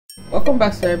Welcome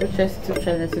back to our YouTube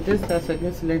channel. Today's class we're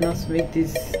going to learn how to make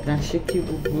this Danshiki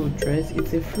BUBU dress.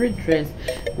 It's a free dress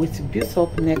with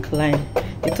built-up neckline.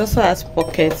 It also has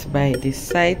pockets by the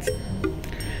side,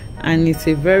 and it's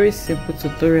a very simple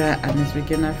tutorial and it's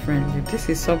beginner friendly. This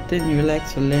is something you like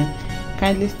to learn.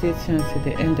 Kindly stay tuned to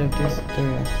the end of this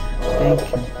tutorial.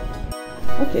 Thank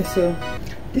you. Okay, so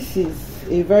this is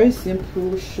a very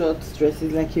simple short dress.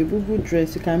 It's like a BUBU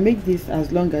dress. You can make this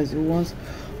as long as you want,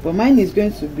 but mine is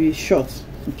going to be short.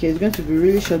 Okay, it's going to be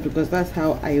really short because that's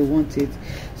how I want it.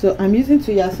 So I'm using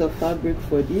 2 yards of fabric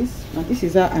for this, and this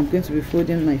is how I'm going to be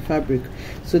folding my fabric.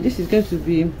 So this is going to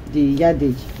be the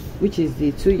yardage, which is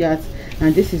the 2 yards,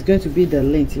 and this is going to be the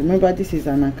length. Remember, this is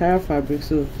an Ankara fabric,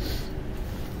 so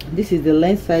this is the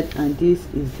length side and this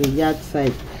is the yard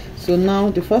side. So now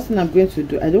the first thing I'm going to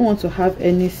do, I don't want to have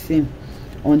any seam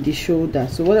on the shoulder,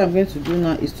 so what I'm going to do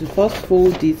now is to first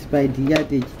fold it by the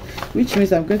yardage, which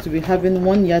means I'm going to be having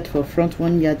 1 yard for front,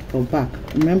 1 yard for back.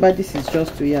 Remember, this is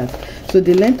just 2 yards. So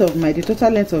the total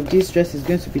length of this dress is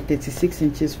going to be 36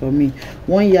 inches for me.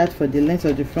 1 yard for the length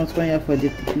of the front, 1 yard for the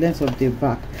length of the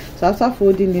back. So after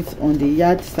folding it on the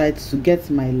yard side to get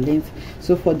my length,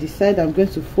 so for the side I'm going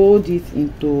to fold it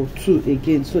into 2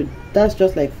 again. So that's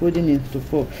just like folding into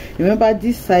 4. Remember,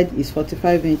 this side is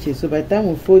 45 inches, so by the time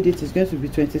we fold it, it's going to be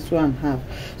 22.5.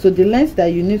 So the length that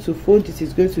you need to fold it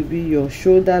is going to be your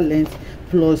shoulder length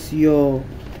plus your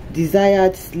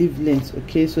desired sleeve length.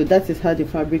 Okay, so that is how the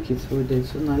fabric is folded.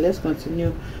 So now let's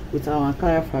continue with our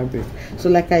Ankara fabric. So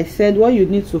like I said, what you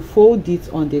need to fold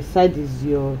it on the side is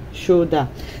your shoulder.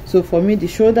 So for me, the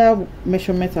shoulder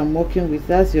measurement I'm working with,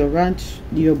 that's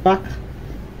your back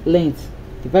length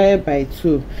divided by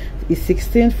 2 is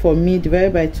 16 for me,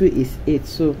 divided by 2 is 8.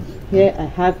 So here I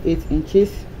have 8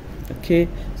 inches. Okay,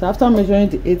 so after measuring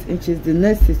the 8 inches, the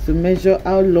next is to measure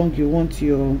how long you want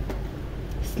your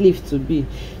sleeve to be.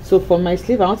 So for my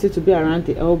sleeve, I want it to be around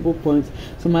the elbow point.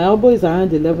 So my elbow is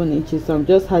around 11 inches, so I'm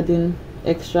just adding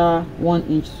extra 1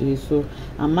 inch to it, so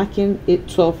I'm marking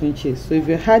 12 inches. So if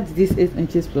you had this 8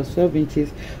 inches plus 12 inches,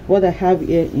 what I have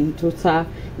here in total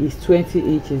is 20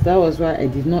 inches. That was why I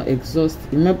did not exhaust.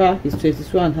 Remember, it's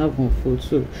 22.5 on fold,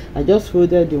 so I just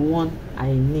folded the one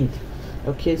I need.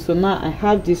 Okay, so now I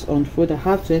have this on fold. I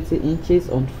have 20 inches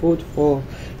on fold for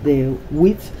the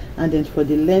width, and then for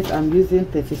the length I'm using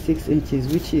 36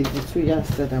 inches, which is the 2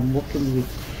 yards that I'm working with.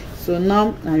 So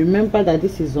now I remember that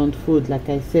this is on fold. Like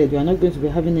I said, we are not going to be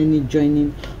having any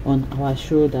joining on our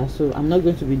shoulder, so I'm not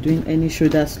going to be doing any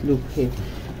shoulder slope here.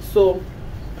 So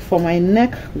for my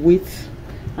neck width,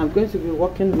 I'm going to be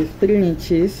working with 3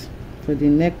 inches for the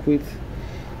neck width.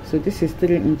 So this is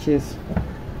 3 inches,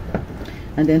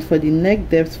 and then for the neck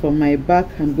depth for my back,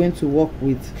 I'm going to work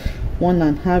with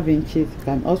 1.5 inches. You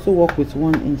can also work with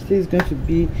 1 inch. This is going to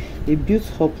be a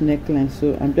built-up neckline,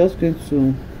 so I'm just going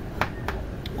to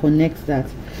connect that.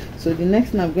 So the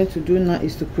next thing I'm going to do now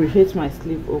is to create my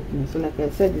sleeve opening. So like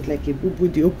I said, it's like a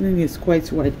BUBU. The opening is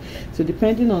quite wide, so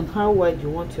depending on how wide you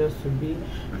want yours to be,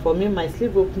 for me, my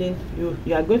sleeve opening,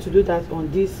 you are going to do that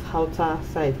on this outer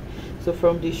side. So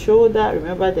from the shoulder,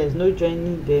 remember there's no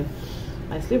joining there,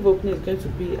 my sleeve opening is going to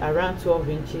be around 12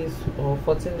 inches or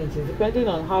 14 inches, depending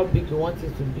on how big you want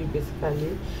it to be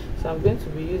basically. So I'm going to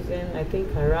be using, I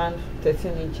think, around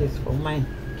 13 inches for mine.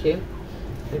 Okay,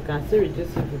 you can still reduce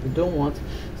it if you don't want.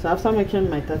 So after making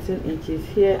my 13 inches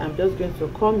here, I'm just going to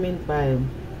come in by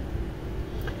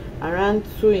around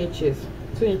 2 inches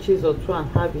or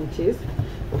 2.5 inches.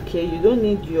 Okay, you don't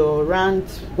need your round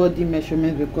body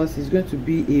measurement because it's going to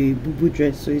be a BUBU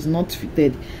dress, so it's not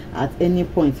fitted at any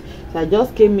point. So I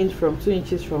just came in from 2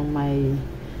 inches from my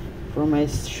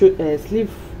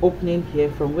sleeve opening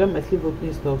here, from where my sleeve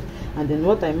opening stops, and then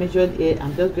what I measured here,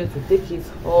 I'm just going to take it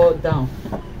all down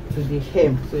to the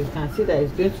hem. So you can see that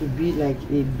it's going to be like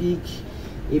a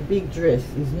big dress.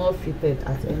 It's not fitted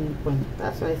at any point.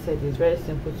 That's why I said it's very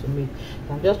simple to make.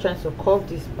 I'm just trying to curve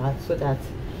this part so that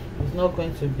it's not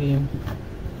going to be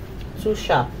too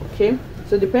sharp. Okay,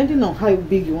 so depending on how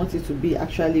big you want it to be,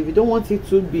 actually, if you don't want it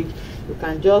too big, you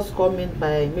can just come in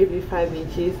by maybe 5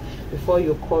 inches before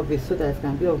you curve it so that it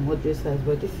can be of moderate size.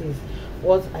 But this is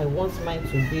what I want mine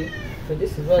to be, so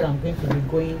this is what I'm going to be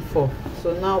going for.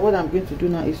 So now what I'm going to do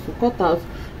now is to cut out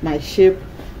my shape,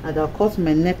 and I'll cut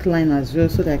my neckline as well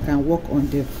so that I can work on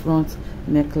the front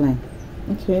neckline.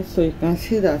 Okay, so you can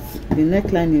see that the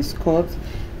neckline is cut,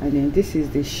 and then this is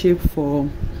the shape for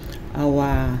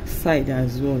our side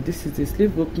as well. This is the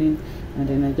sleeve opening, and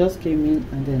then I just came in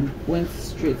and then went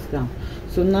straight down.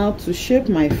 So now to shape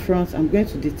my front, I'm going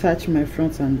to detach my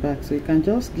front and back. So you can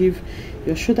just give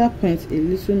your shoulder point a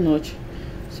little notch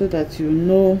so that you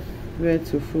know where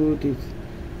to fold it.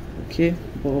 Okay,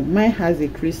 but mine has a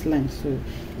crease line, so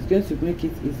it's going to make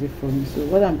it easy for me. So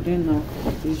what I'm doing now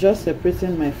is just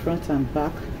separating my front and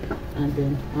back, and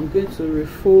then I'm going to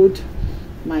refold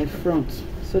my front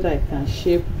so that I can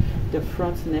shape the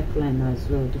front neckline as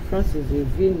well. The front is a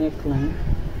V neckline,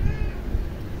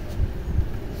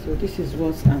 so this is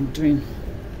what I'm doing.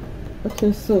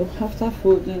 Okay, so after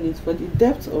folding it, for the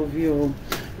depth of your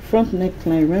front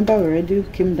neckline, remember we already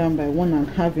came down by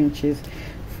 1.5 inches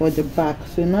for the back,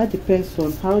 so now it depends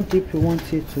on how deep you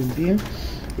want it to be.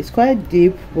 It's quite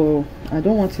deep, but I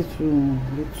don't want it to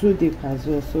be too deep as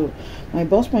well. So my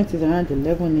bust point is around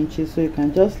 11 inches, so you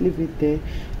can just leave it there,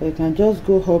 or you can just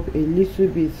go up a little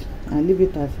bit and leave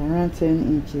it at around 10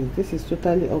 inches. This is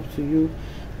totally up to you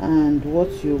and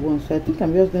what you want. So I think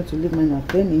I'm just going to leave mine at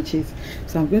 10 inches,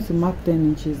 so I'm going to mark 10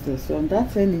 inches there. So on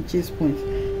that 10 inches point,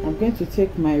 I'm going to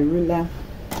take my ruler,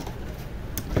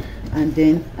 and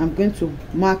then I'm going to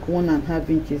mark 1.5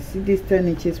 inches. See this 10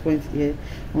 inches point here?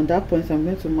 On that point, I'm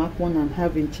going to mark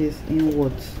 1.5 inches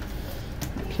inwards.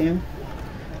 Okay,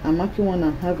 I'm marking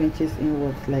 1.5 inches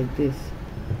inwards like this.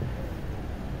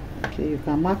 Okay, you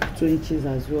can mark 2 inches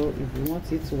as well if you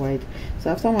want it wide.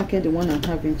 So after marking the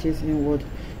 1.5 inches inward,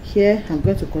 here I'm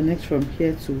going to connect from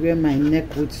here to where my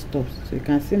neck would stop. So you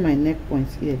can see my neck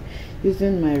points here.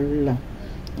 Using my ruler,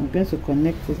 I'm going to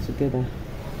connect it together.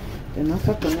 Then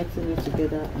after connecting it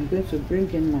together, I'm going to bring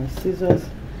in my scissors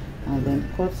and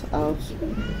then cut out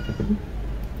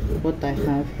what I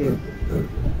have here.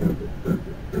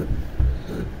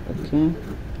 Okay,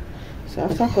 so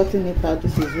after cutting it out,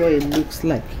 this is what it looks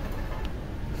like.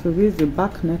 So this is the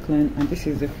back neckline and this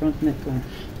is the front neckline.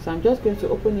 So I'm just going to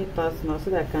open it out now so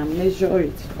that I can measure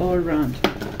it all round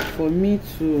for me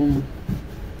to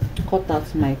cut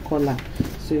out my collar.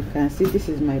 So you can see this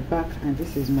is my back and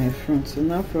this is my front. So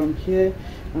now from here,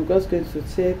 I'm just going to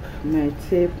take my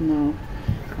tape now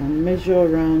and measure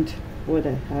around what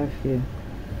I have here.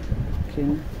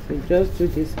 Okay, so just do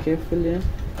this carefully,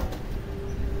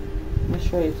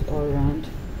 measure it all around,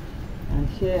 and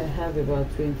here I have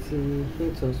about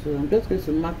 28 or so. I'm just going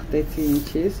to mark 30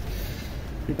 inches.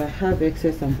 If I have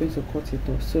excess, I'm going to cut it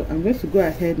off. So I'm going to go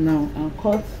ahead now and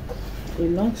cut a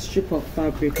long strip of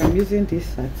fabric. I'm using this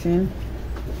satin.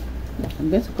 I'm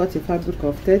going to cut a fabric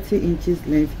of 30 inches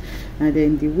length, and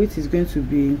then the width is going to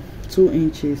be 2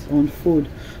 inches on fold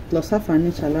plus half an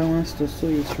inch allowance to sew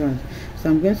it round. So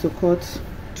I'm going to cut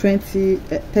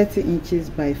 30 inches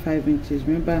by 5 inches.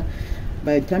 Remember,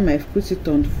 by the time I put it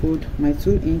on fold, my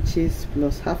 2 inches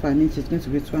plus half an inch is going to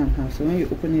be 2.5. So when you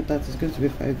open it out, it's going to be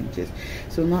 5 inches.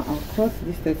 So now I'll cut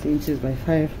this 30 inches by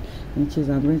 5 inches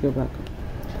and bring it back.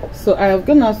 So I have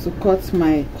gone out to cut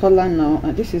my collar now,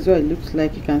 and this is what it looks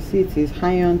like. You can see it is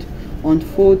ironed. On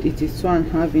fold, it is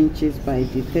 2.5 inches by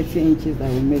the 30 inches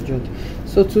that we measured.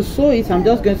 So to sew it, I'm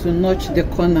just going to notch the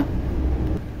corner.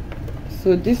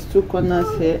 So these two corners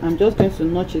here, I'm just going to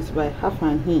notch it by half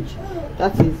an inch.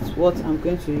 That is what I'm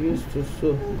going to use to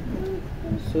sew.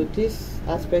 So this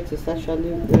aspect is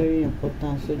actually very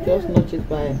important. So just notch it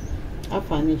by half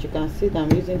an inch. You can see that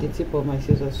I'm using the tip of my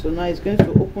scissors. So now it's going to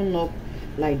open up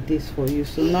like this for you.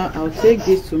 So now I'll take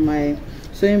this to my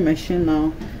sewing machine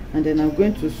now, and then I'm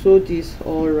going to sew this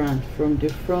all around from the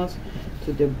front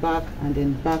to the back and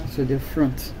then back to the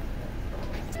front.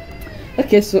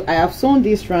 Okay, so I have sewn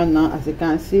this round now, as you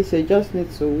can see. So you just need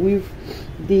to weave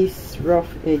these rough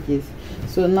edges.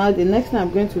 So now the next thing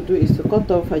I'm going to do is to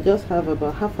cut off. I just have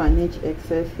about half an inch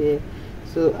excess here,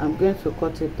 so I'm going to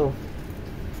cut it off.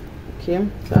 Okay,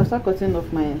 so after cutting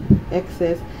off my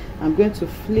excess, I'm going to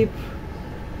flip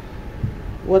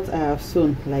what I have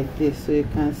sewn like this, so you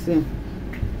can see.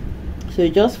 So you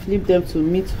just flip them to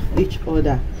meet each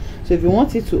other. So if you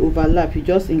want it to overlap, you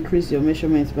just increase your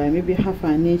measurements by maybe half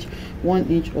an inch, 1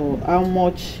 inch, or how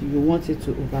much you want it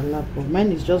to overlap. But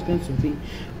mine is just going to be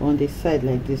on the side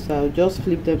like this, so I'll just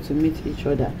flip them to meet each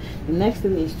other. The next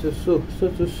thing is to sew.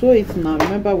 So to sew it now,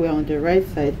 remember we're on the right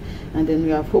side, and then we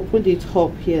have opened it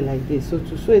up here like this. So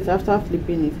to sew it, after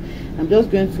flipping it, I'm just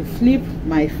going to flip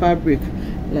my fabric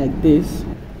like this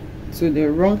to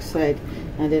the wrong side,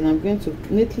 and then I'm going to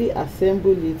neatly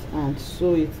assemble it and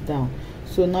sew it down.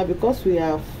 So now, because we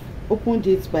have opened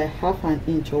it by half an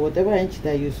inch or whatever inch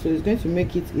that you sew, it's going to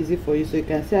make it easy for you, so you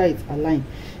can see how it's aligned.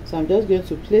 So I'm just going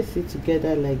to place it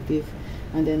together like this,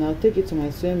 and then I'll take it to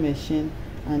my sewing machine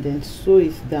and then sew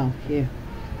it down here.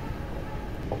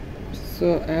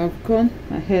 So I have gone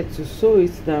ahead to sew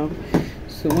it down.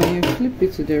 So when you flip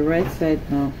it to the right side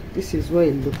now, this is what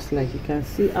it looks like. You can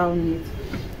see how neat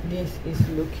this is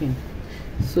looking.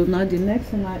 So now the next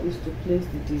thing now is to place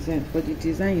the design. For the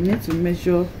design, you need to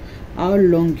measure how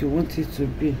long you want it to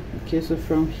be. Okay, so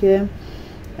from here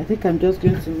I think I'm just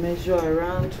going to measure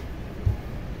around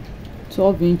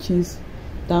 12 inches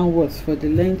downwards for the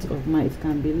length of my, it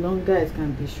can be longer, it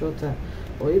can be shorter,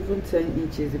 or even 10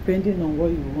 inches depending on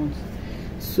what you want.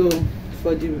 So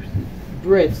for the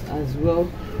breadth as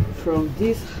well, from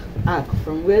this arc,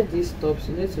 from where this stops,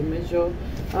 you need to measure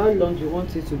how long you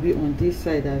want it to be on this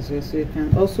side as well. So you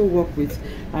can also work with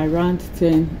around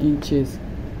 10 inches.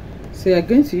 So you're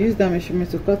going to use that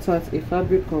measurement to cut out a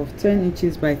fabric of 10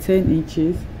 inches by 10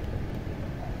 inches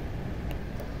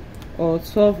or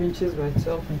 12 inches by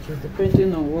 12 inches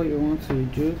depending on what you want to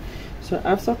do. So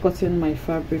after cutting my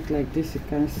fabric like this, you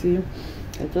can see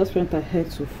I just went ahead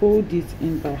to fold it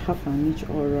in by half an inch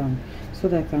all around so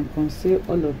that I can conceal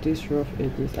all of these rough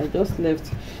edges. I just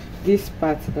left this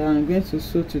part that I'm going to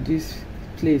sew to this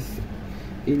place.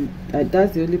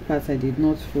 That's the only part I did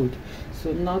not fold.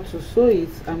 So now to sew it,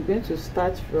 I'm going to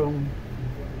start from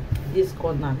this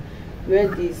corner where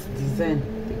this design,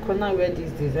 the corner where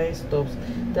this design stops.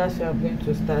 That's where I'm going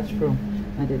to start from,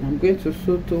 and then I'm going to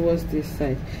sew towards this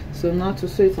side. So now to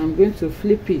sew it, I'm going to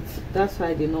flip it. That's why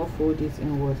I did not fold it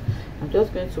inwards. I'm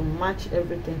just going to match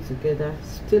everything together,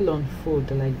 still on fold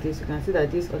like this. You can see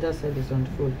that this other side is on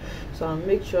fold, so I'll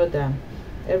make sure that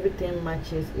everything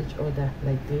matches each other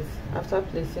like this. After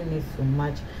placing it to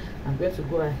match, I'm going to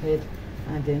go ahead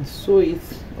and then sew it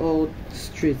all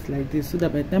straight like this, so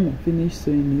that by the time I finish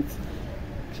sewing it,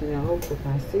 so I hope you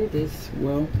can see this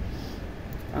well,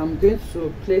 I'm going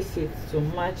to place it to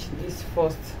match this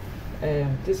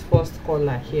first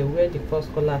collar here, where the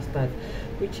first collar starts,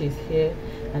 which is here,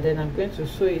 and then I'm going to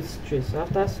sew it straight. So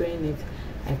after sewing it,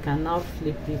 I can now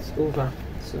flip it over.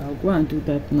 So I'll go and do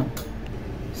that now.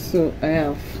 So I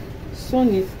have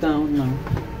sewn it down now,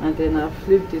 and then I've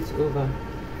flipped it over.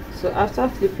 So after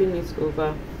flipping it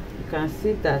over, you can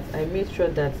see that I made sure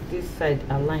that this side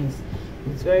aligns.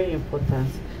 It's very important.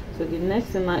 So the next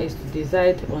thing now is to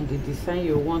decide on the design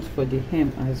you want for the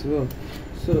hem as well.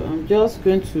 So I'm just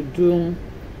going to do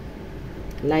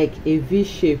like a V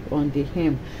shape on the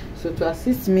hem. So to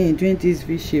assist me in doing this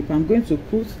V shape, I'm going to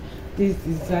put this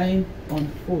design on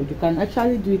fold. You can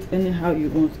actually do it anyhow you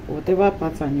want, whatever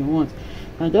pattern you want.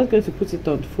 I'm just going to put it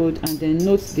on fold and then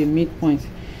note the midpoint.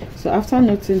 So after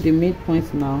noting the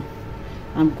midpoint now,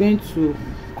 I'm going to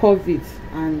curve it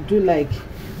and do like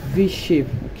V shape.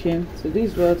 Okay, so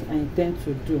this is what I intend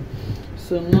to do.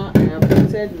 So now I have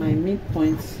noted my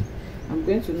midpoint. I'm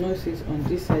going to note it on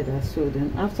this side as well.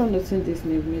 Then after noting this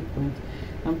new midpoint,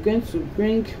 I'm going to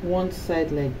bring one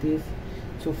side like this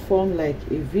to form like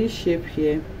a V shape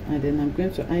here, and then I'm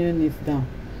going to iron it down.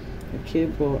 Okay,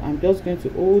 but I'm just going to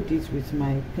hold it with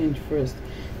my pen first.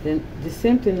 Then the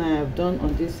same thing I have done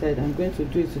on this side, I'm going to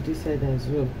do it to this side as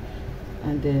well,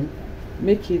 and then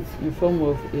make it in form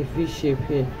of a V shape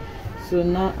here. So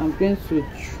now I'm going to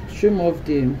trim off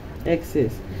the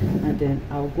excess, and then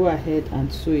I'll go ahead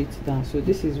and sew it down. So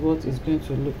this is what it's going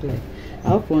to look like. I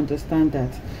hope you understand that.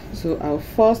 So I'll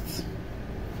first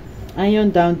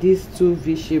iron down these two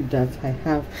V shape that I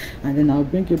have, and then I'll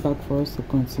bring it back for us to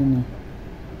continue.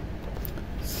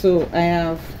 So I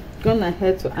have gone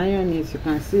ahead to iron it. You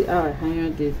can see how I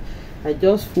ironed it. I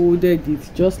just folded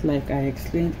it just like I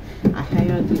explained. I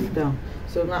ironed it down.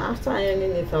 So now after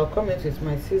ironing it, I'll come in with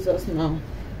my scissors now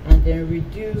and then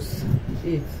reduce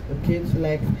it, okay, to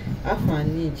like half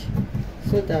an inch,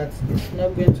 so that it's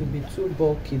not going to be too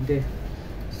bulky there.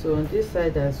 So on this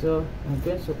side as well, I'm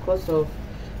going to cut off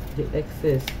the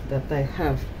excess that I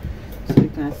have. So you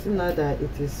can see now that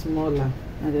it is smaller,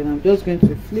 and then I'm just going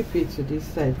to flip it to this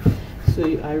side. So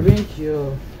you arrange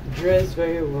your dress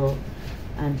very well,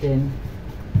 and then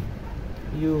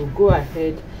you go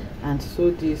ahead and sew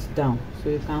this down. So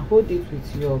you can hold it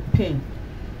with your pin.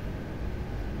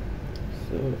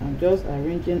 So I'm just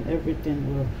arranging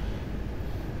everything well.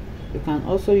 You can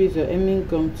also use your hemming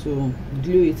gum to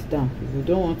glue it down if you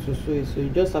don't want to sew it. So you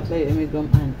just apply your hemming gum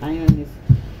and iron it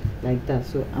like that.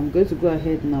 So I'm going to go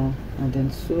ahead now and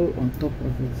then sew on top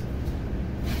of it.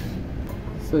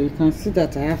 So you can see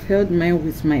that I have held mine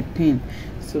with my pin.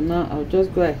 So now I'll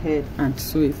just go ahead and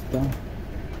sew it down.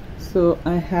 So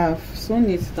I have sewn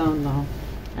it down now.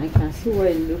 I can see what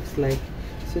it looks like.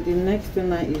 So the next thing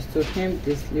now is to hem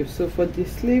the sleeve. So for the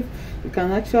sleeve, you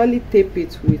can actually tape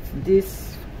it with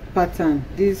this pattern,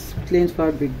 this plain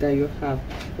fabric that you have.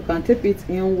 You can tape it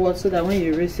inward so that when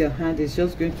you raise your hand, it's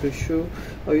just going to show,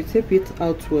 or you tape it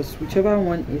outwards, whichever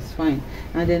one is fine.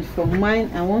 And then for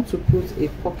mine, I want to put a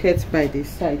pocket by the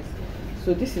side.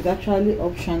 So this is actually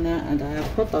optional, and I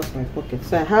have cut out my pocket.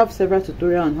 So I have several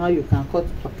tutorials on how you can cut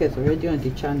pockets already on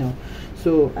the channel.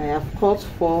 So I have cut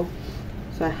 4.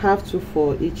 So I have 2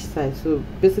 for each side. So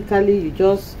basically you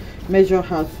just measure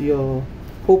out your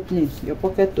opening, your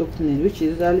pocket opening, which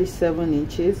is usually 7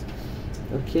 inches.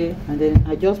 Okay, and then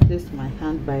I just place my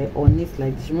hand by on it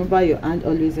like this. Remember, your hand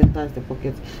always enters the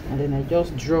pocket, and then I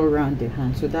just draw around the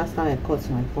hand. So that's how I cut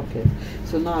my pocket.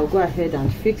 So now I'll go ahead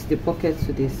and fix the pocket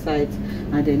to the side,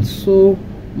 and then sew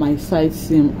my side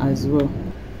seam as well.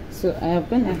 So I have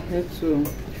gone ahead to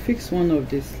fix one of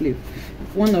the sleeve,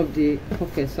 one of the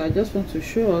pockets. So I just want to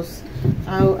show us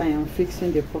how I am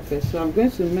fixing the pocket. So I'm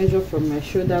going to measure from my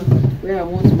shoulder where I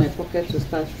want my pocket to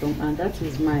start from, and that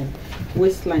is my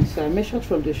waistline. So I measured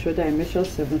from the shoulder, I measured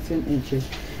 17 inches.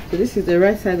 So this is the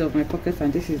right side of my pocket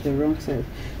and this is the wrong side.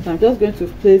 So I'm just going to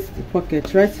place the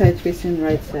pocket right side facing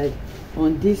right side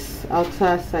on this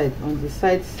outer side, on the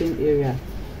side seam area,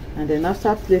 and then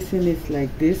after placing it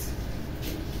like this,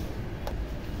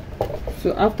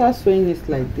 so after sewing it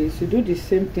like this, you do the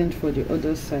same thing for the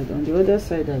other side. On the other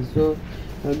side as well,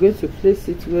 you're going to place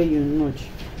it where you notch,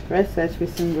 right side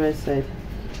facing right side,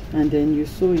 and then you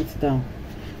sew it down.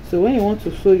 So when you want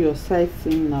to sew your side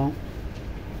seam now,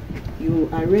 you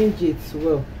arrange it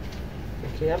well.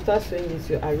 Okay, after sewing it,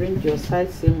 you arrange your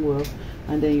side seam well,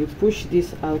 and then you push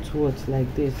this outwards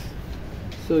like this.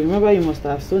 So remember, you must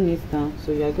have sewn it down,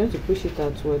 so you are going to push it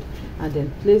outward and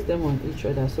then place them on each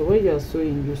other. So when you are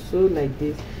sewing, you sew like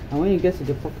this, and when you get to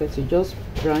the pocket, you just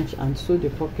branch and sew the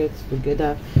pockets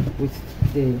together with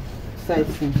the side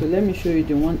seam. So let me show you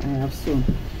the one I have sewn.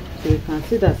 So you can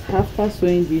see that after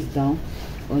sewing this down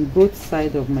on both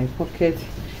sides of my pocket,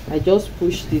 I just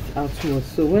pushed it outwards.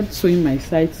 So when sewing my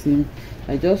side seam,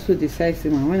 I just sew the side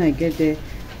seam, and when I get there,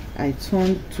 I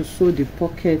turn to sew the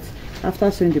pocket.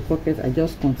 After sewing the pocket, I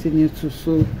just continue to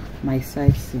sew my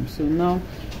side seam. So now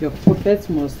your pocket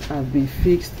must have been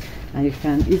fixed, and you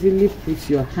can easily put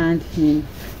your hand in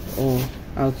or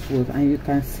outward, and you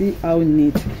can see how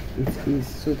neat it is.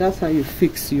 So that's how you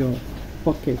fix your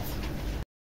pocket.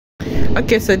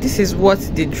 Okay, so this is what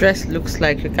the dress looks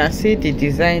like. You can see the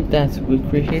design that we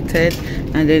created,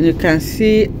 and then you can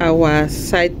see our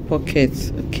side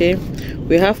pockets. Okay,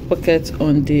 we have pockets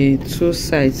on the two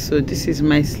sides. So this is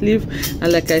my sleeve,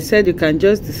 and like I said, you can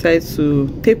just decide to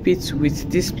tape it with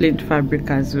this plain fabric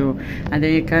as well. And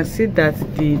then you can see that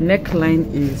the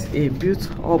neckline is a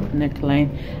built up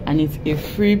neckline, and it's a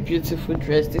free beautiful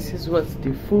dress. This is what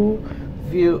the full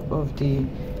view of the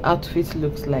outfit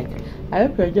looks like. I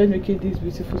hope you enjoyed making this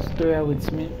beautiful tutorial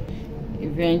with me.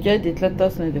 If you enjoyed it, let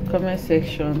us know in the comment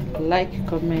section. Like,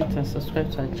 comment and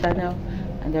subscribe to our channel,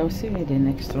 and I will see you in the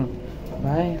next one.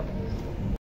 Bye.